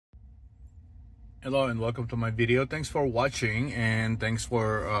Hello and welcome to my video. Thanks for watching and thanks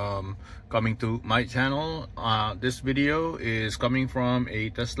for coming to my channel. This video is coming from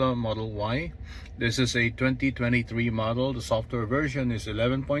a Tesla Model Y. This is a 2023 model. The software version is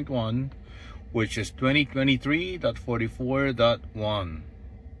 11.1, which is 2023.44.1.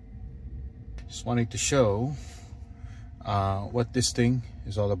 Just wanted to show what this thing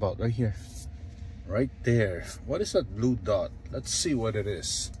is all about right here. Right there. What is that blue dot? Let's see what it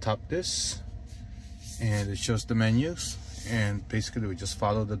is. Tap this and it shows the menus, and basically we just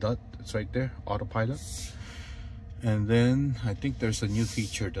follow the dot. It's right there, autopilot. And then I think there's a new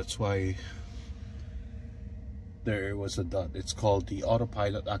feature, that's why there was a dot. It's called the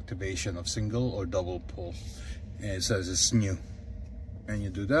autopilot activation of single or double pull, and it says it's new. And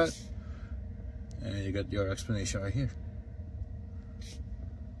you do that and you get your explanation right here.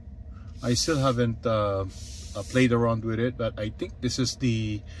 I still haven't played around with it, but I think this is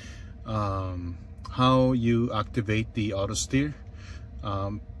the how you activate the auto steer.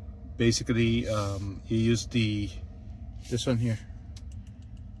 Basically you use this one here,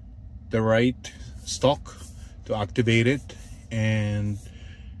 the right stalk, to activate it. And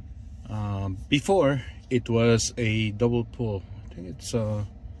before it was a double pull. I think it's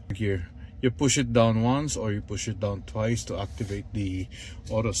here, you push it down once or you push it down twice to activate the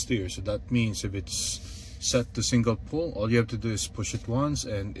auto steer. So that means if it's set to single pull, all you have to do is push it once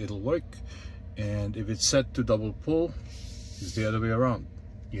and it'll work. And if it's set to double pull, it's the other way around.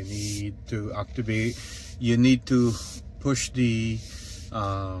 You need to activate, you need to push the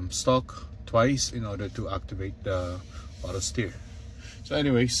stalk twice in order to activate the auto steer. So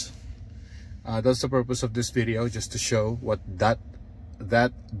anyways, that's the purpose of this video, just to show what that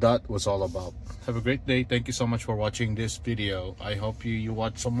dot was all about. Have a great day. Thank you so much for watching this video. I hope you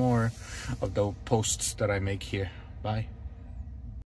watch some more of the posts that I make here. Bye.